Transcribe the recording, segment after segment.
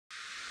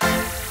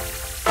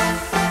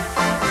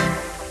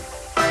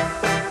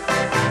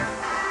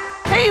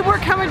Today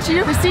we're coming to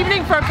you this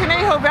evening from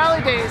Conejo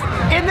Valley Days.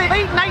 In the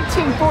late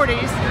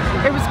 1940s,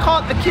 it was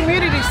called the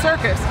Community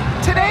Circus.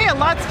 Today a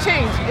lot's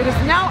changed. It is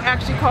now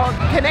actually called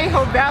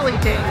Conejo Valley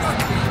Days.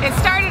 It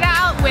started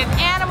out with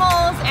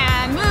animals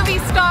and movie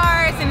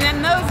stars, and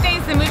in those days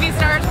the movie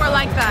stars were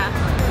like the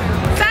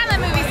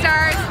silent movie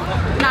stars.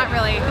 Not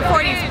really. The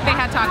 40s they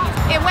had talkies.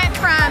 It went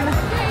from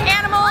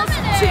animals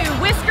to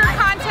whisker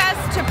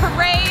contests to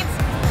parades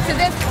to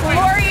this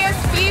glorious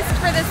feast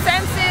for the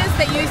senses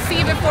that you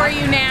see before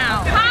you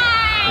now.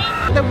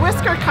 Hi! The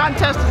whisker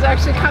contest is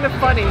actually kind of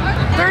funny.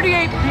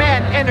 38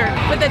 men entered.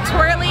 With the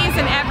twirlies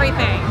and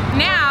everything.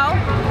 Now,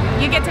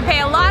 you get to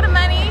pay a lot of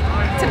money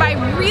to buy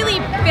really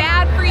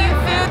bad for you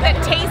food that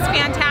tastes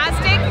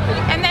fantastic,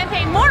 and then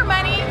pay more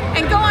money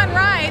and go on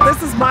rides.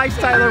 This is my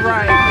style of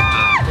ride.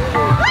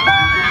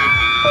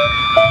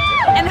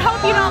 And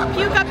hope you don't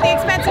puke up the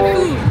expensive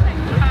food.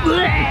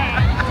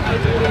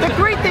 The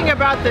great thing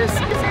about this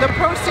is the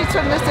proceeds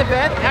from this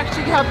event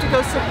actually help to go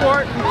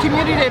support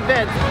community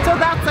events. So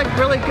that's like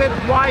really good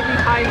why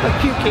behind the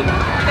puking.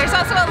 There's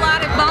also a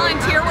lot of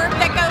volunteer work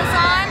that goes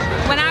on.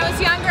 When I was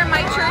younger,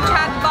 my church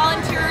had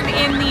volunteered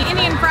in the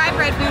Indian fry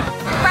bread food.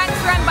 Fronts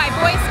run by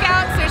Boy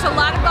Scouts. There's a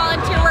lot of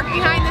volunteer work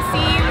behind the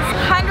scenes.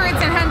 Hundreds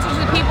and hundreds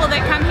of people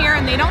that come here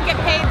and they don't get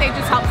paid, they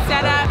just help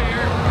set up.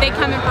 They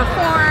come and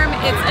perform.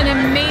 It's an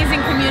amazing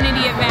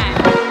community event.